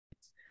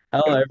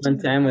Hello, everyone.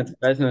 Sam with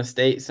Fresno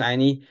State,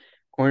 Signee,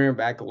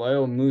 cornerback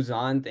Loyall,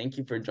 Mouzon. Thank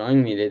you for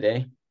joining me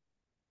today.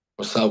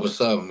 What's up?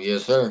 What's up?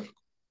 Yes, sir.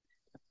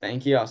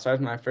 Thank you. I'll start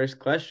with my first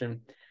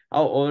question.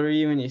 How old were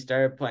you when you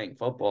started playing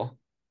football?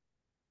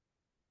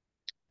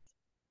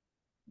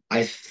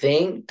 I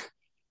think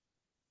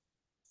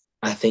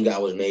I think I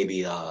was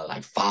maybe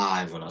like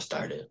 5 when I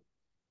started.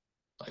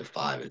 Like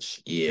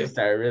 5-ish. You Yeah.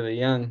 started really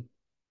young.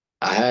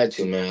 I had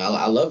to, man.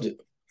 I loved it.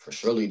 For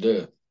surely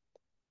did.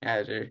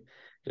 Yeah,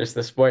 just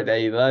the sport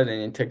that you loved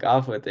and you took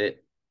off with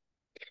it.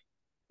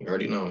 You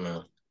already know,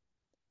 man.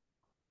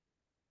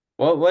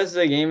 What was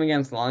the game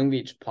against Long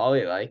Beach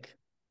Poly like?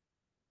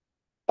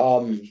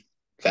 Um,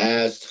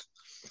 Fast,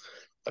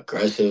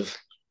 aggressive.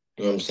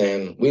 You know what I'm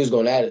saying? We was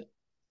going at it.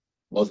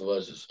 Both of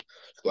us just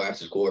score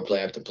after score,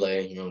 play after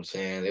play. You know what I'm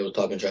saying? They were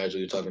talking trash,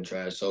 we were talking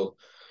trash. So,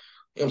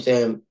 you know what I'm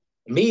saying?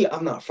 Me,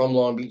 I'm not from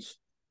Long Beach,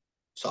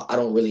 so I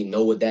don't really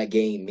know what that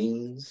game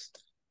means.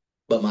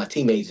 But my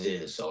teammates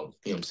did, so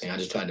you know what I'm saying? I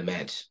just tried to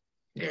match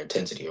their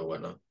intensity or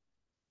whatnot.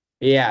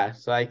 Yeah,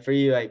 so like for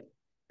you, like,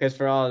 because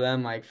for all of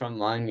them, like from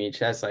Long Beach,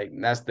 that's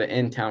the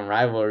in-town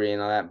rivalry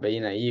and all that. But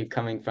you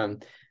coming from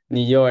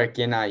New York,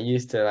 you're not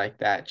used to like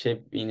that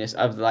chippiness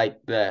of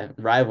like the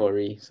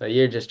rivalry. So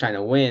you're just trying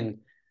to win,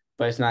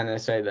 but it's not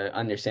necessarily the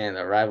understanding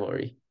the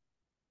rivalry.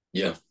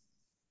 Yeah.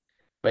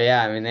 But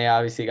yeah, I mean, they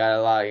obviously got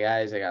a lot of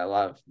guys. They got a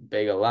lot of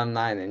big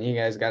alumni, and then you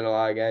guys got a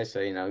lot of guys. So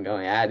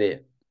going at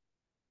it.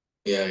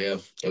 Yeah, yeah.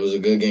 It was a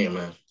good game,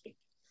 man.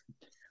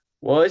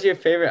 What was your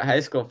favorite high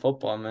school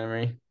football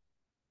memory?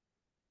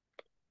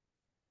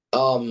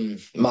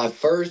 My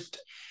first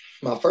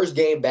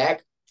game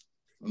back,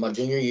 my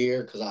junior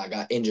year, because I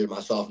got injured my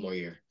sophomore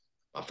year.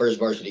 My first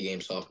varsity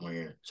game sophomore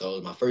year. So it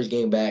was my first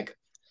game back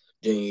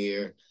junior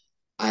year.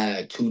 I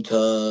had 2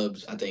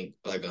 tubs, I think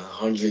like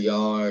 100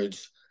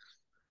 yards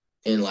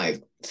and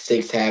like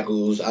 6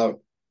 tackles. I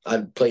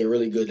played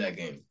really good that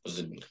game. It was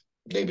a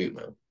debut,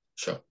 man.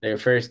 Sure. Their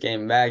first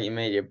game back, you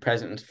made your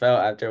presence felt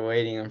after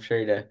waiting, I'm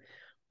sure, to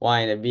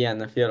wanting to be on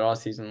the field all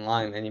season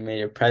long. Then you made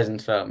your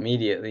presence felt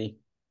immediately.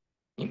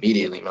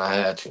 Immediately, man. I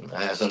had to.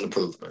 I had something to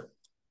prove, man.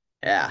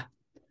 Yeah.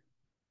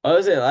 What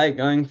was it like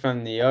going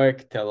from New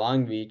York to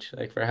Long Beach,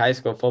 like for high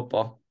school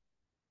football?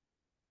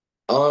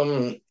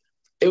 Um,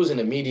 it was an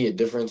immediate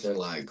difference in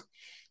like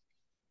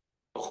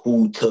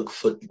who took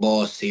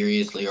football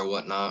seriously or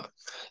whatnot.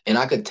 And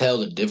I could tell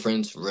the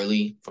difference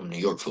really from New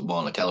York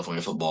football and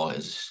California football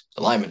is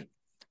the linemen.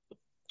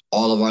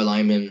 All of our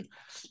linemen,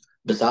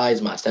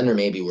 besides my center,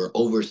 maybe were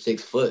over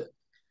 6 foot.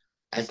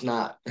 That's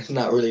not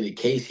really the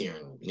case here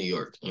in New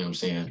York. You know what I'm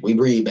saying? We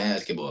breed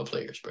basketball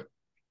players, bro.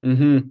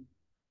 Mm-hmm.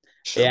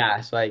 Sure. Yeah,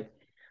 it's like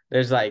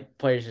there's like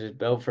players just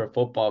built for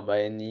football,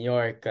 but in New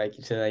York, like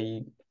you said,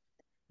 like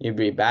you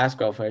be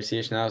basketball players.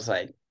 You know, it's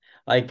like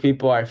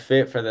people are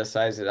fit for the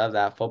size of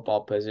that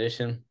football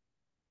position.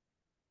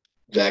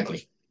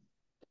 Exactly.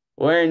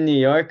 Where in New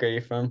York are you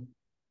from?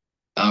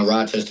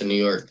 Rochester, New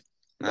York,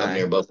 up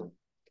near Nice. Buffalo.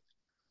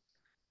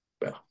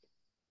 Yeah.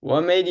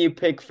 What made you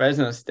pick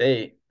Fresno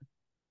State?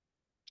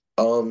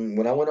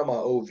 When I went on my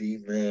OV,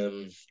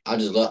 man, I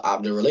just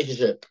love the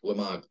relationship with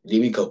my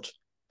DB coach.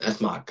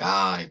 That's my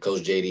guy.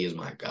 Coach JD is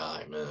my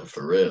guy, man,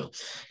 for real.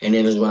 And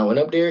then when I went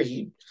up there,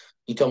 he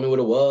told me what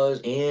it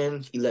was,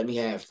 and he let me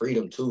have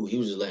freedom too. He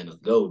was just letting us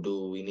go,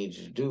 do what we need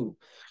you to do.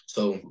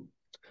 So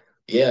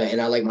yeah,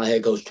 and I like my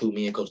head coach too.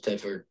 Me and Coach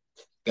Tedford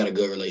got a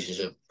good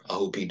relationship. I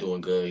hope he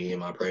doing good. He in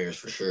my prayers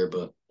for sure.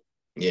 But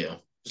yeah,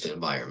 it's the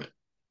environment.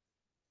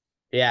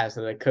 Yeah,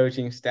 so the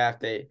coaching staff,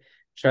 they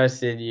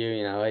trusted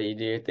you, let you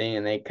do your thing,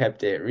 and they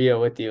kept it real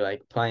with you,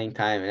 like playing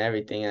time and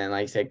everything. And then,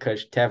 like I said,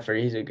 Coach Teffer,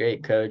 he's a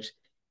great coach.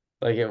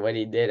 Look at what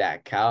he did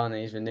at Cal, and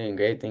he's been doing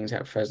great things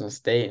at Fresno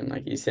State. And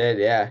like you said,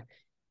 yeah,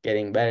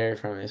 getting better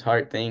from his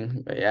heart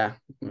thing. But yeah,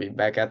 we'll be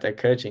back out there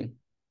coaching.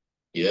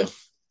 Yeah,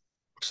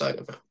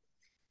 excited, man.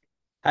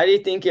 How do you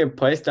think your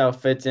play style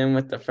fits in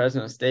with the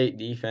Fresno State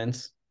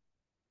defense?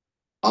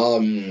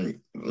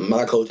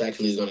 My coach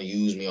actually is going to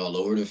use me all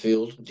over the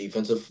field,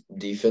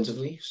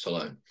 defensively. So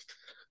like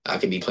I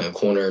could be playing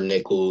corner,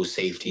 nickel,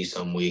 safety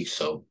some weeks.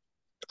 So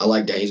I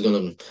like that. He's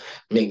gonna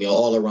make me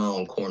all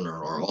around corner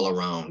or all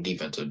around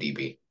defensive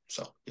DB.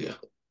 So yeah.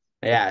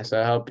 Yeah, so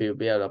I hope you'll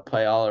be able to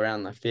play all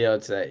around the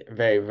field. It's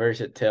very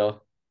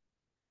versatile.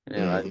 It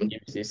Hmm.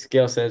 gives you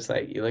skill sets.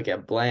 Like you look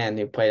at Bland,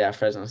 who played at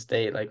Fresno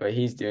State, like what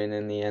he's doing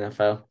in the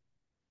NFL.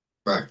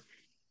 Right.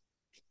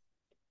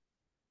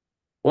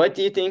 What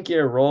do you think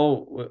your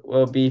role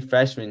will be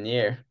freshman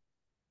year?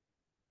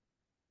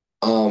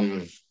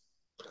 Um,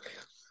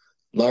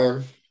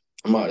 learn.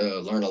 I'm about to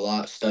learn a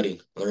lot,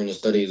 study. Learn to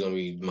study is gonna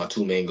be my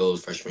two main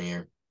goals freshman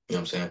year. You know what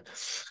I'm saying?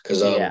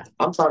 Because Yeah.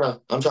 I'm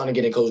trying to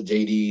get in Coach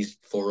JD's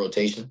for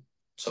rotation,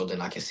 so then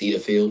I can see the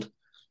field.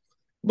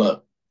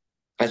 But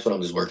that's what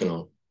I'm just working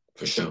on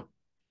for sure.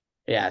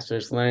 Yeah, so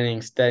it's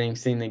learning, studying,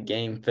 seeing the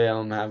game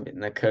film, having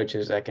the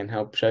coaches that can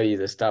help show you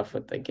the stuff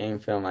with the game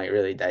film, like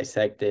really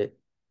dissect it.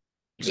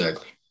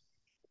 Exactly.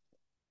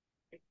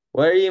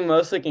 What are you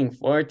most looking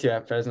forward to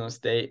at Fresno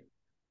State?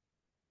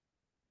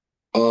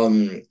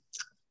 Um,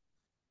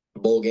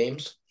 bowl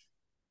games.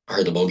 I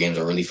heard the bowl games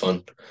are really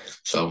fun.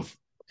 So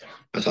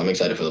that's why I'm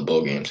excited for the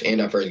bowl games and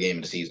our first game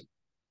of the season.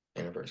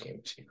 And our first game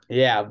of the season.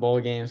 Yeah, bowl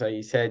games, like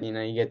you said, you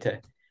get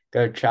to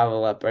go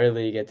travel up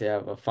early, you get to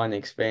have a fun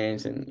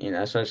experience, and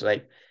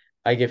especially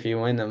like if you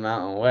win the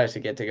Mountain West,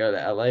 you get to go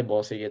to LA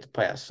Bowl, so you get to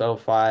play at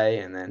SoFi,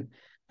 and then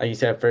like you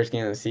said, first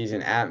game of the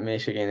season at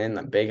Michigan in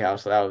the big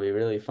house, so that would be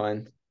really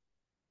fun.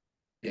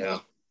 Yeah.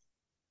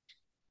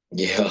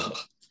 Yeah.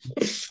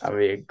 That would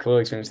be a cool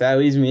experience. That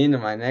leads me into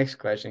my next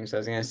question. So I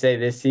was gonna say,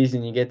 this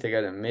season you get to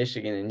go to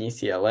Michigan and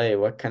UCLA.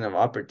 What kind of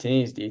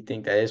opportunities do you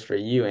think that is for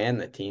you and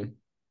the team?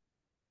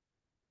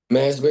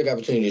 Man, it's a big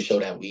opportunity to show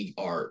that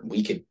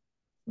we could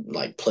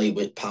like play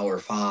with Power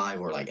Five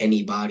or like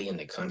anybody in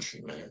the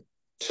country, man.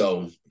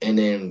 So, and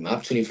then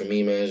opportunity for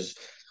me, man, is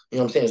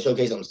what I'm saying,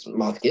 showcase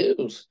my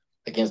skills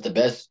against the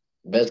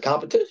best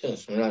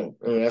competitions. And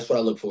that's what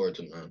I look forward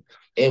to, man.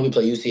 And we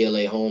play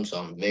UCLA home, so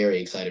I'm very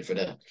excited for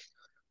that.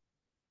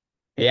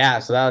 Yeah,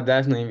 so that would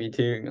definitely be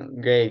two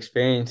great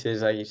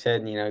experiences, like you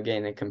said,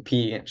 getting to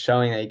compete and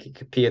showing that you can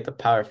compete with the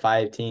Power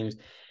Five teams.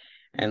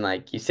 And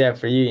like you said,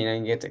 for you,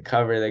 you get to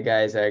cover the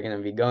guys that are going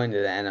to be going to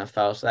the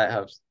NFL. So that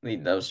helps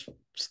lead those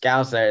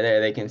scouts that are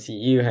there. They can see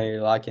you, how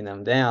you're locking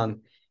them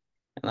down.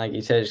 And like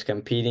you said, just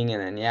competing.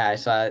 And then, yeah, I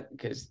saw it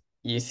because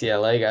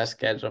UCLA got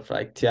scheduled for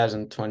like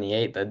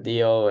 2028. The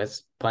deal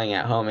with playing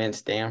at home in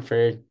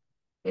Stanford. You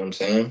know what I'm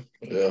saying?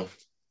 Yeah. So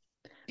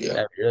Yeah.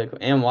 that'd be really cool.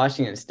 And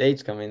Washington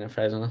State's coming to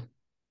Fresno.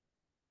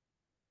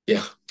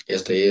 Yeah.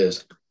 Yes, they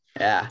is.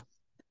 Yeah.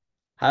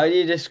 How do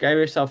you describe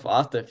yourself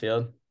off the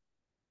field?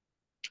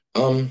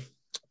 Um,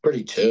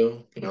 Pretty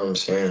chill, you know what I'm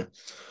saying?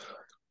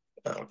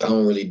 I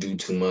don't really do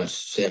too much.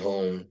 Sit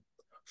home,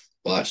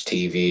 watch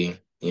TV,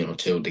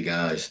 chill with the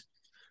guys.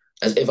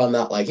 As if I'm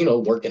not like,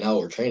 working out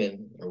or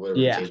training or whatever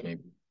the Yeah. case may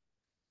be.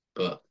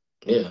 But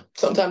yeah,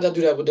 sometimes I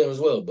do that with them as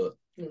well. But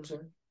you know what I'm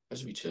saying? I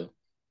should be chill.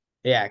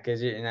 Yeah,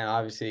 because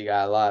obviously you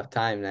got a lot of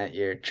time that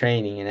you're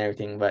training and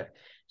everything, but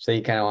so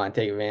you kind of want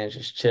to take advantage,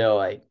 just chill,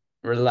 like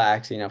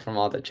relax, from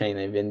all the training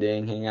they've been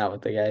doing, hang out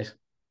with the guys.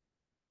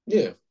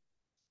 Yeah.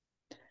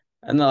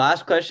 And the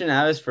last question I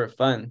have is for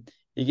fun.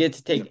 You get to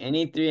Yeah. take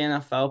any three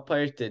NFL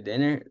players to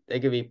dinner. They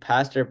could be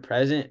past or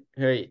present.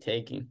 Who are you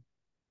taking?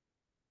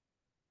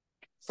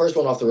 First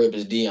one off the rip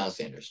is Deion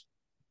Sanders.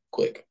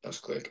 Quick. That's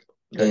quick.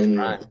 Coach Then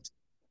Prime.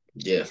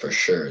 yeah, for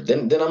sure.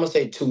 Then I'm gonna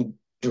say two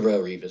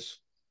Darrell Revis.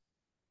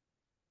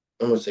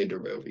 I'm gonna say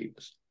Darrell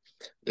Revis.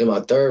 Then my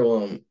third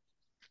one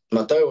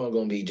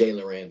gonna be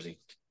Jalen Ramsey.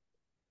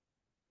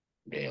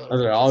 Jalen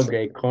Those are Ramsey. all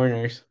great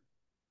corners.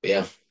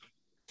 Yeah.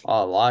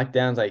 All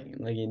lockdowns, like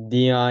in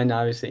Dion,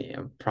 obviously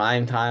in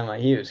prime time, like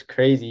he was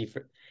crazy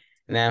for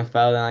in the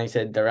NFL. Then like I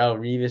said, Darrell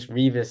Revis,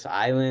 Revis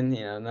Island,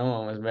 no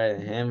one was better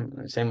than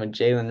him. Same with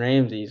Jalen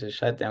Ramsey, he's a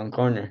shutdown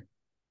corner.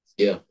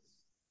 Yeah.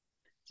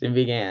 So he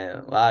began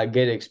a lot of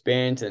good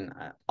experience and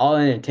all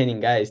entertaining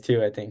guys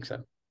too, I think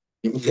so.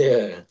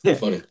 Yeah. All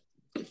Funny.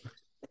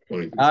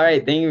 Funny.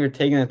 right, thank you for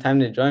taking the time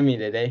to join me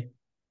today.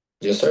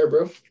 Yes, sir,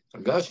 bro. I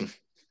got you.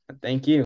 Thank you.